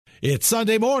It's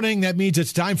Sunday morning. That means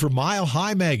it's time for Mile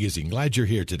High Magazine. Glad you're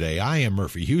here today. I am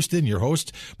Murphy Houston, your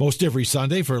host most every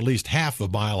Sunday for at least half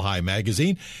of Mile High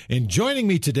Magazine. And joining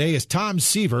me today is Tom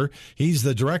Seaver. He's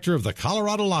the director of the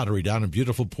Colorado Lottery down in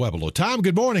beautiful Pueblo. Tom,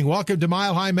 good morning. Welcome to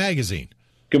Mile High Magazine.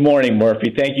 Good morning,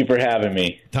 Murphy. Thank you for having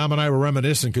me. Tom and I were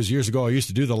reminiscing because years ago I used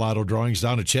to do the lotto drawings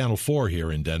down at Channel 4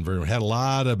 here in Denver and had a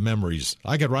lot of memories.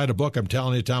 I could write a book. I'm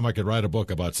telling you, Tom, I could write a book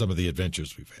about some of the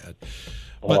adventures we've had.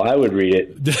 Well, I would read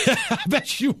it. I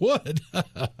bet you would.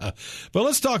 But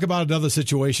let's talk about another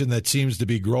situation that seems to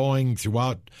be growing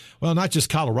throughout, well, not just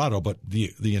Colorado, but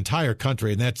the entire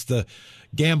country, and that's the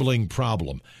gambling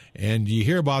problem. And you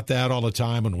hear about that all the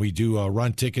time when we do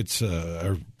run tickets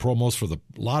or promos for the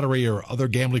lottery or other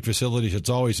gambling facilities. It's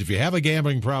always, if you have a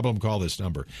gambling problem, call this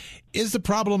number. Is the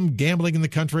problem gambling in the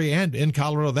country and in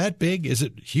Colorado that big? Is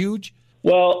it huge?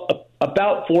 Well,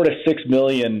 about 4 to 6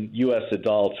 million U.S.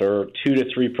 adults, or 2 to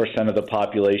 3% of the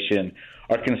population,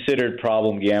 are considered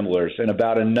problem gamblers, and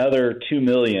about another 2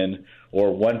 million, or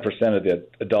 1% of the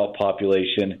adult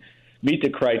population, meet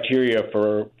the criteria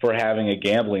for having a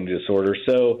gambling disorder.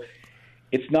 So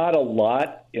it's not a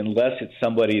lot unless it's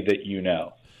somebody that you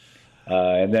know.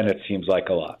 And then it seems like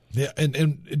a lot. Yeah,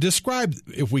 and describe,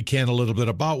 if we can, a little bit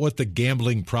about what the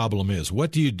gambling problem is.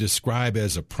 What do you describe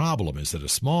as a problem? Is it a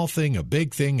small thing, a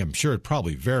big thing? I'm sure it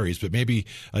probably varies, but maybe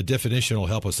a definition will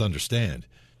help us understand.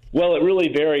 Well, it really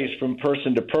varies from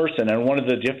person to person, and one of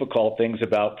the difficult things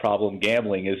about problem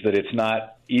gambling is that it's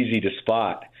not easy to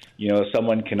spot. You know,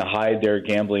 someone can hide their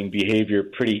gambling behavior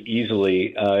pretty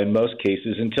easily in most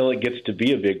cases until it gets to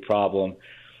be a big problem.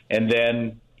 And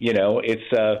then, you know, it's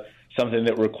something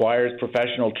that requires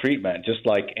professional treatment, just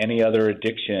like any other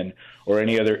addiction or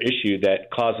any other issue that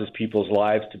causes people's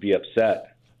lives to be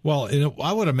upset. Well,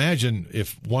 I would imagine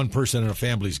if one person in a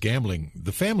family is gambling,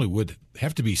 the family would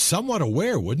have to be somewhat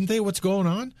aware, wouldn't they, what's going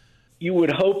on? You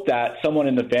would hope that someone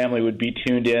in the family would be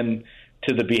tuned in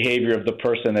to the behavior of the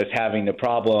person that's having the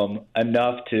problem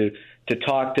enough to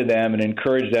talk to them and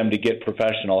encourage them to get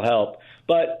professional help.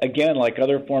 But again, like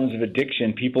other forms of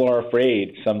addiction, people are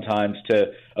afraid sometimes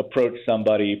to approach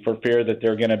somebody for fear that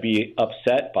they're going to be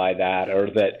upset by that or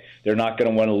that they're not going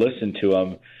to want to listen to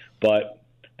them. But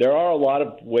there are a lot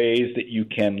of ways that you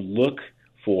can look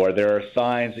for. There are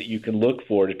signs that you can look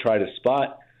for to try to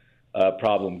spot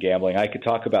problem gambling. I could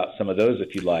talk about some of those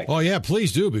if you'd like. Oh, yeah,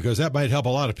 please do, because that might help a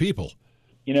lot of people.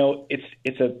 You know,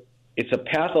 it's a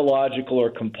pathological or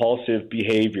compulsive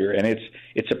behavior, and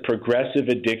it's a progressive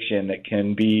addiction that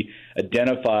can be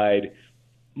identified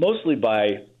mostly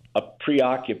by a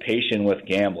preoccupation with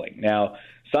gambling. Now,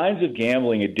 signs of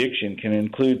gambling addiction can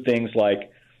include things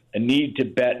like a need to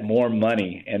bet more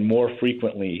money and more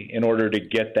frequently in order to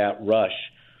get that rush,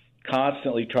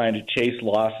 constantly trying to chase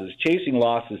losses. Chasing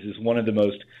losses is one of the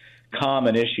most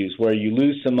common issues, where you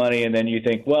lose some money and then you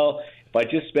think, well, if I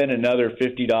just spend another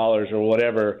 $50 or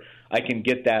whatever, I can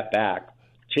get that back.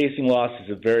 Chasing loss is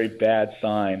a very bad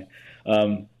sign.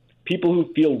 People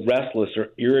who feel restless or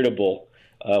irritable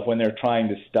when they're trying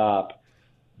to stop,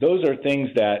 those are things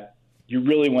that you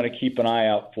really want to keep an eye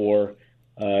out for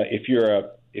if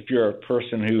you're a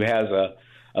person who has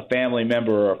a family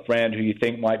member or a friend who you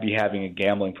think might be having a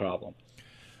gambling problem.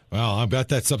 Well, I bet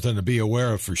that's something to be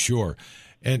aware of for sure.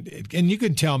 And you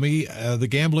can tell me, the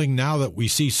gambling now that we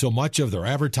see so much of, their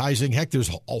advertising, heck, there's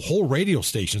a whole radio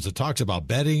stations that talks about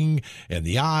betting and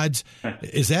the odds.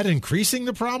 Is that increasing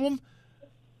the problem?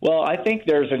 Well, I think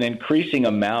there's an increasing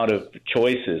amount of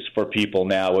choices for people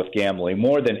now with gambling,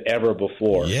 more than ever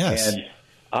before. Yes. And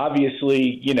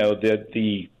obviously, you know,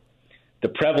 the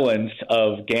prevalence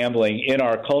of gambling in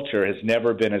our culture has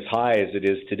never been as high as it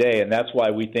is today, and that's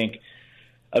why we think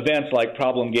events like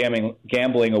Problem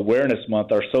Gambling Awareness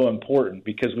Month are so important,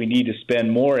 because we need to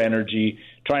spend more energy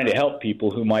trying to help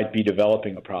people who might be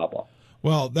developing a problem.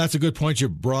 Well, that's a good point you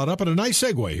brought up, and a nice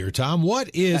segue here, Tom.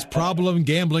 What is Problem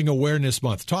Gambling Awareness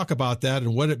Month? Talk about that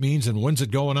and what it means and when's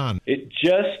it going on. It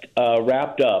just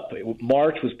wrapped up.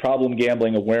 March was Problem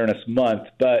Gambling Awareness Month,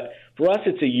 but for us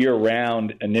it's a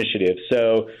year-round initiative.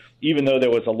 So even though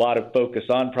there was a lot of focus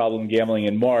on problem gambling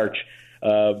in March,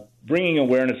 bringing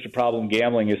awareness to problem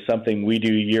gambling is something we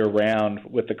do year-round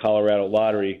with the Colorado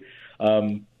Lottery.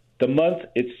 The month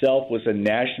itself was a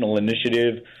national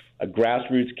initiative, a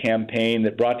grassroots campaign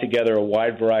that brought together a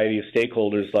wide variety of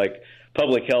stakeholders like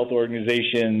public health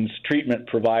organizations, treatment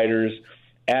providers,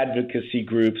 advocacy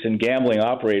groups, and gambling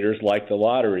operators like the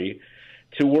lottery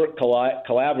to work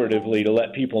collaboratively to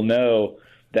let people know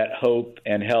that hope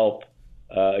and help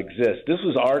exist. This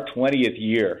was our 20th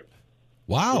year.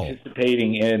 Wow.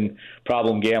 Participating in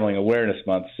Problem Gambling Awareness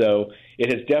Month. So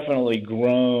it has definitely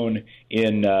grown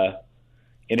in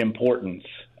in importance,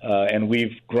 and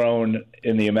we've grown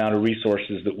in the amount of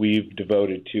resources that we've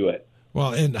devoted to it.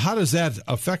 Well, and how does that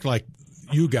affect, like,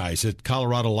 you guys at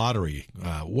Colorado Lottery?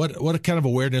 What kind of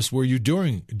awareness were you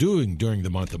doing during the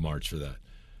month of March for that?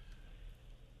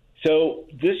 So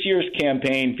this year's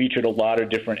campaign featured a lot of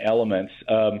different elements.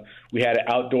 We had an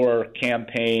outdoor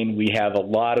campaign. We have a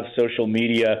lot of social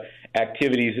media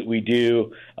activities that we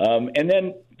do. And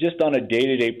then just on a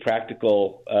day-to-day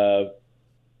practical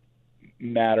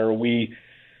matter, we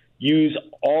use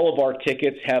all of our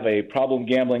tickets, have a problem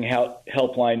gambling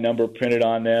helpline number printed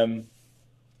on them.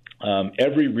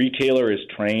 Every retailer is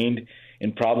trained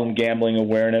in problem gambling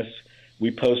awareness. We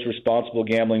post responsible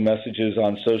gambling messages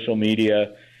on social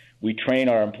media. We train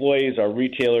our employees, our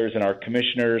retailers, and our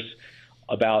commissioners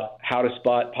about how to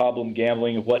spot problem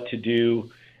gambling, what to do,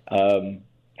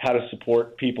 how to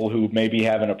support people who may be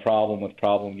having a problem with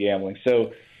problem gambling.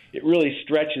 So it really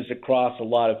stretches across a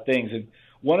lot of things. And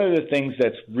one of the things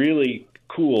that's really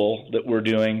cool that we're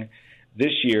doing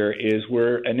this year is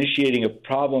we're initiating a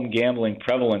problem gambling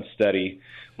prevalence study,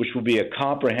 which will be a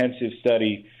comprehensive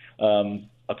study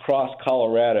across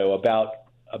Colorado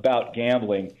about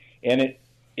gambling. And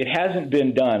it hasn't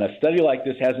been done. A study like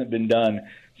this hasn't been done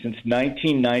since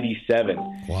 1997.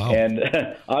 Wow. And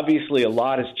obviously a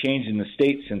lot has changed in the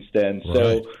state since then. Right.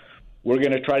 So we're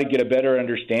going to try to get a better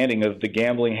understanding of the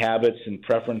gambling habits and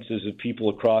preferences of people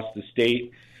across the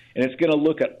state. And it's going to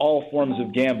look at all forms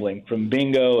of gambling, from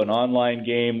bingo and online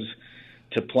games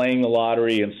to playing the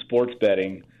lottery and sports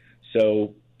betting.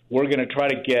 So we're going to try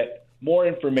to get more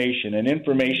information, and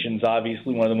information is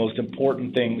obviously one of the most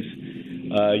important things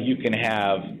you can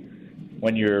have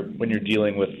when you're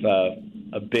dealing with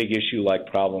a big issue like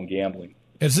problem gambling.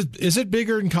 Is it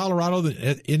bigger in Colorado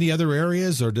than any other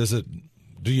areas, or do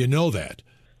you know that?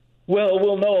 Well,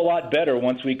 we'll know a lot better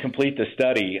once we complete the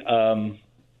study.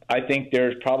 I think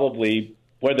there's probably,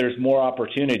 where there's more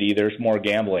opportunity, there's more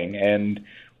gambling, and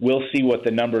we'll see what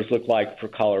the numbers look like for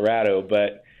Colorado.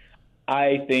 But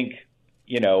I think,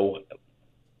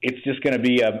 it's just going to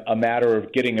be a matter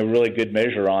of getting a really good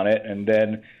measure on it and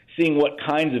then seeing what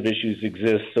kinds of issues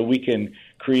exist so we can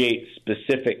create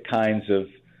specific kinds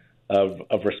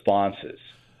of responses.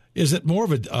 Is it more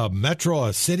of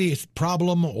a city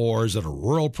problem, or is it a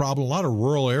rural problem? A lot of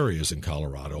rural areas in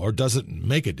Colorado, or does it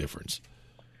make a difference?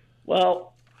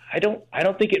 Well, I don't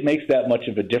think it makes that much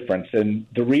of a difference. And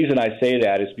the reason I say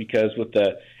that is because with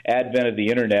the advent of the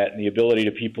internet and the ability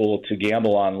to people to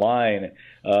gamble online,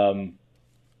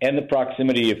 and the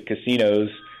proximity of casinos,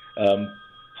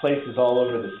 places all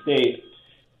over the state,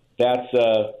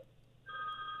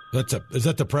 is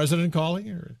that the president calling?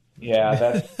 Or?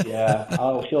 Yeah,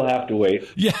 he'll have to wait.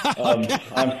 Yeah, okay.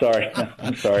 I'm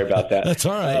sorry about that. That's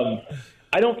all right.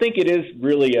 I don't think it is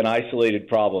really an isolated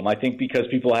problem. I think because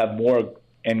people have more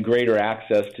and greater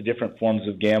access to different forms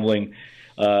of gambling,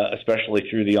 especially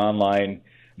through the online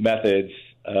methods,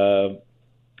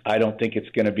 I don't think it's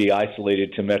going to be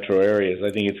isolated to metro areas.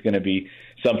 I think it's going to be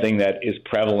something that is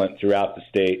prevalent throughout the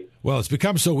state. Well, it's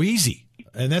become so easy.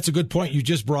 And that's a good point you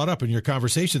just brought up in your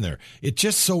conversation there. It's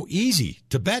just so easy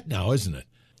to bet now, isn't it?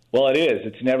 Well, it is.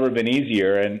 It's never been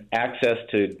easier. And access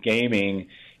to gaming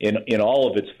in all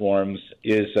of its forms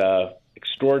is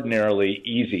extraordinarily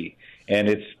easy. And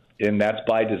that's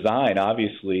by design,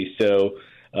 obviously. So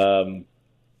the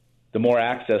more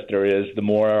access there is, the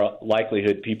more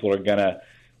likelihood people are going to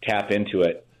tap into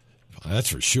it. That's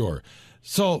for sure.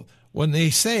 So when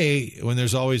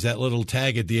there's always that little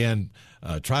tag at the end,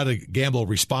 try to gamble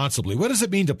responsibly, what does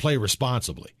it mean to play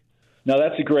responsibly? No,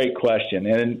 that's a great question.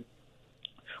 And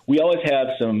we always have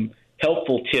some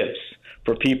helpful tips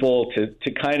for people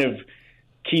to kind of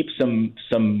keep some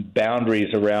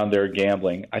boundaries around their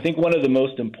gambling. I think one of the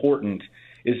most important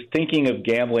is thinking of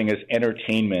gambling as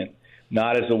entertainment,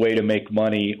 not as a way to make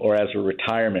money or as a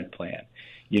retirement plan.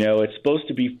 It's supposed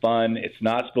to be fun. It's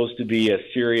not supposed to be a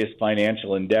serious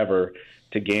financial endeavor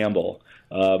to gamble.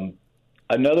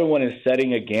 Another one is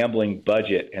setting a gambling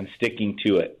budget and sticking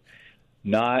to it,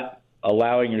 not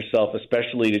allowing yourself,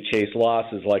 especially to chase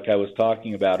losses like I was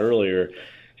talking about earlier.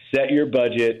 Set your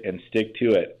budget and stick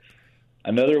to it.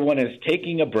 Another one is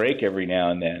taking a break every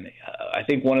now and then. I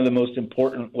think one of the most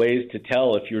important ways to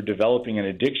tell if you're developing an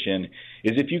addiction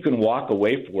is if you can walk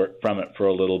away from it for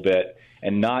a little bit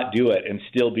and not do it and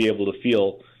still be able to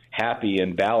feel happy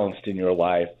and balanced in your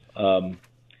life.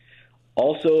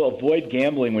 Also, avoid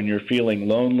gambling when you're feeling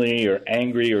lonely or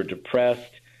angry or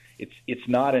depressed. It's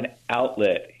not an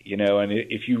outlet, and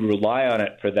if you rely on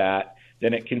it for that,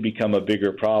 then it can become a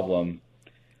bigger problem.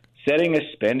 Setting a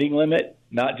spending limit,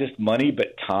 not just money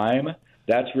but time,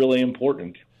 that's really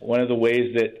important. One of the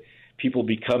ways that people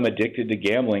become addicted to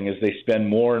gambling is they spend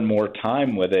more and more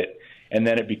time with it, and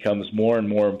then it becomes more and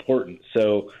more important.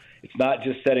 So it's not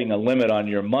just setting a limit on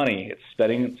your money, it's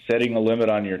setting a limit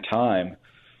on your time,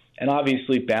 and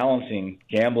obviously balancing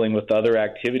gambling with other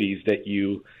activities that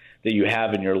you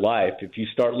have in your life. If you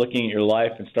start looking at your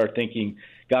life and start thinking,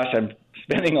 gosh, I'm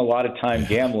spending a lot of time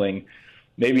gambling,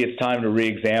 maybe it's time to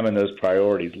re-examine those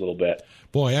priorities a little bit.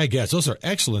 Boy, I guess those are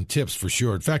excellent tips for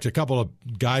sure. In fact, a couple of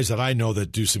guys that I know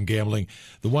that do some gambling,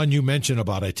 the one you mentioned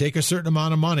about, I take a certain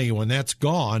amount of money. When that's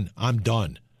gone, I'm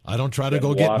done. I don't try to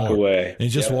go get more. Away. And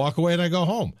just walk away and I go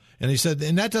home. And he said,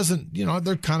 and that doesn't,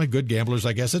 they're kind of good gamblers,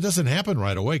 I guess. It doesn't happen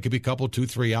right away. It could be a couple, 2,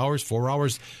 3 hours, 4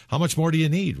 hours. How much more do you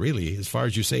need, really? As far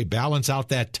as you say, balance out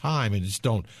that time and just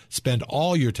don't spend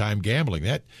all your time gambling.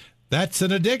 That's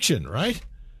an addiction, right?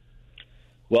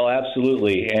 Well,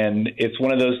 absolutely. And it's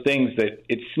one of those things that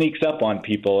it sneaks up on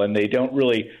people and they don't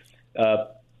really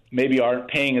maybe aren't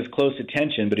paying as close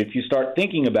attention. But if you start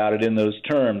thinking about it in those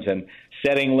terms and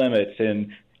setting limits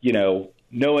and,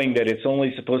 knowing that it's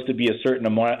only supposed to be a certain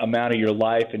amount of your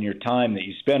life and your time that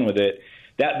you spend with it,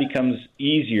 that becomes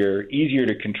easier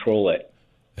to control it.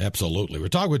 Absolutely. We're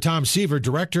talking with Tom Seaver,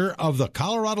 director of the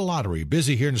Colorado Lottery,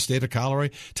 busy here in the state of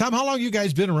Colorado. Tom, how long have you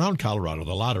guys been around Colorado,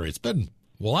 the lottery? It's been,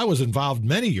 I was involved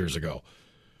many years ago.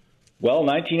 Well,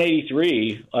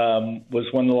 1983 was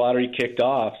when the lottery kicked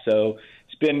off, so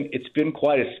it's been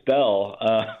quite a spell.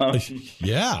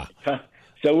 Yeah.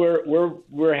 So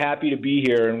we're happy to be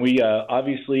here, and we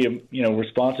obviously,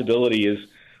 responsibility is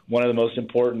one of the most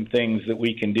important things that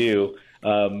we can do.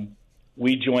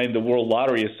 We joined the World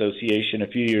Lottery Association a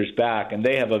few years back, and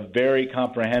they have a very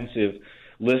comprehensive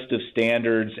list of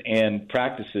standards and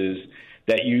practices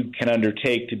that you can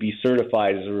undertake to be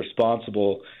certified as a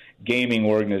responsible gaming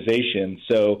organization.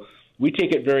 So we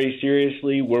take it very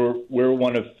seriously. We're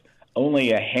one of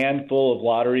only a handful of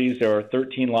lotteries. There are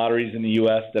 13 lotteries in the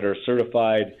U.S. that are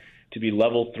certified to be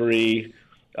level 3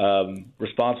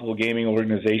 responsible gaming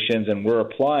organizations, and we're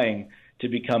applying to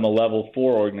become a level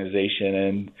 4 organization,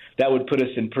 and that would put us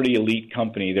in pretty elite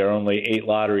company. There are only 8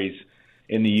 lotteries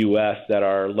in the U.S. that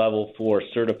are level 4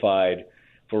 certified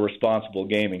for responsible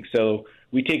gaming. So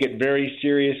we take it very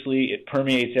seriously. It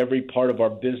permeates every part of our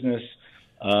business.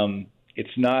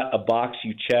 It's not a box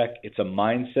you check. It's a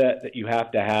mindset that you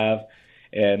have to have.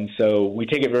 And so we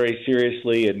take it very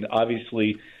seriously. And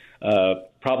obviously,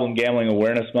 Problem Gambling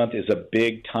Awareness Month is a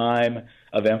big time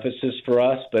of emphasis for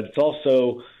us. But it's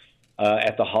also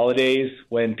at the holidays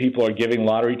when people are giving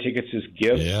lottery tickets as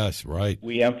gifts. Yes, right.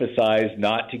 We emphasize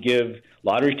not to give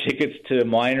lottery tickets to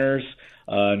minors,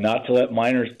 not to let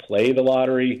minors play the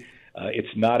lottery.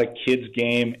 It's not a kid's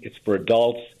game. It's for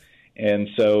adults. And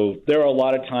so there are a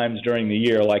lot of times during the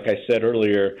year, like I said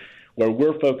earlier, where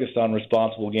we're focused on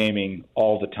responsible gaming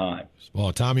all the time.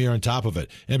 Well, Tommy, you're on top of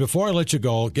it. And before I let you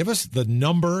go, give us the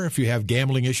number if you have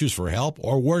gambling issues for help,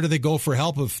 or where do they go for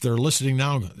help if they're listening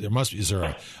now? Is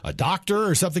there a doctor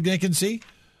or something they can see?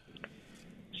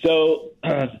 So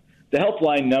the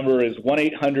helpline number is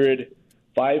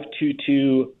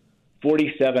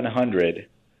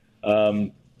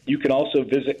 1-800-522-4700. You can also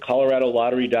visit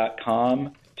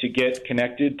coloradolottery.com to get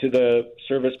connected to the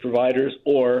service providers,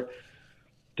 or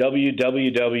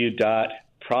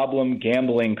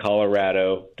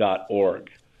www.problemgamblingcolorado.org.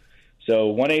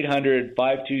 So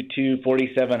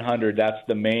 1-800-522-4700, that's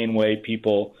the main way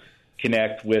people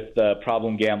connect with the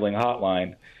Problem Gambling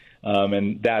Hotline,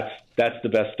 and that's the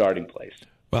best starting place.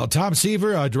 Well, Tom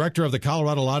Seaver, director of the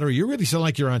Colorado Lottery, you really sound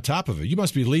like you're on top of it. You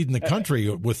must be leading the country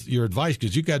with your advice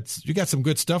because you got some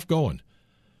good stuff going.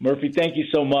 Murphy, thank you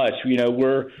so much.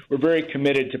 We're very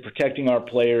committed to protecting our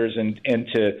players and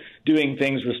to doing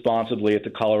things responsibly at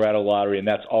the Colorado Lottery, and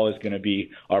that's always going to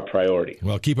be our priority.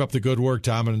 Well, keep up the good work,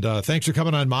 Tom, and thanks for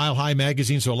coming on Mile High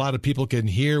Magazine so a lot of people can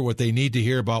hear what they need to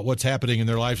hear about what's happening in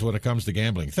their lives when it comes to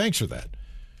gambling. Thanks for that.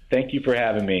 Thank you for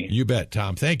having me. You bet,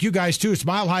 Tom. Thank you guys, too. It's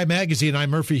Mile High Magazine. I'm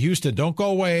Murphy Houston. Don't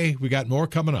go away. We got more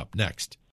coming up next.